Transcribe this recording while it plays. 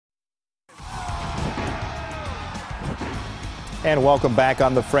And welcome back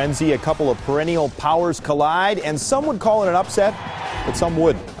on the Frenzy. A couple of perennial powers collide, and some would call it an upset, but some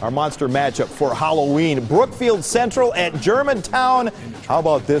wouldn't. Our monster matchup for Halloween, Brookfield Central at Germantown. How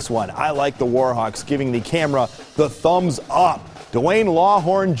about this one? I like the Warhawks giving the camera the thumbs up. Dwayne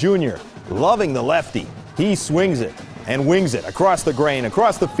Lawhorn Jr. loving the lefty. He swings it and wings it across the grain,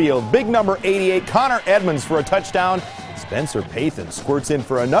 across the field. Big number 88, Connor Edmonds for a touchdown. Spencer Pathan squirts in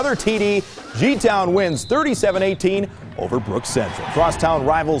for another TD. G-Town wins 37-18 over Brooks Central. Crosstown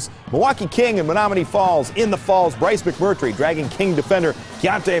rivals Milwaukee King and Menominee Falls. In the Falls, Bryce McMurtry dragging King defender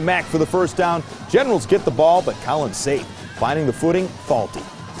Keontae Mack for the first down. Generals get the ball, but Collins safe. Finding the footing, faulty.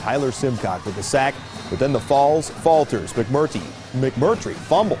 Tyler Simcock with the sack, but then the Falls falters. McMurtry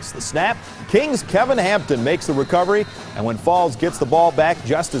fumbles the snap. King's Kevin Hampton makes the recovery, and when Falls gets the ball back,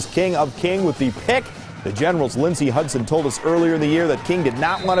 Justice King of King with the pick. The Generals' Lindsey Hudson told us earlier in the year that King did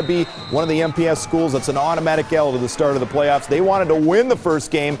not want to be one of the MPS schools that's an automatic L to the start of the playoffs. They wanted to win the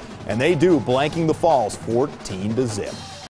first game, and they do, blanking the Falls 14-0.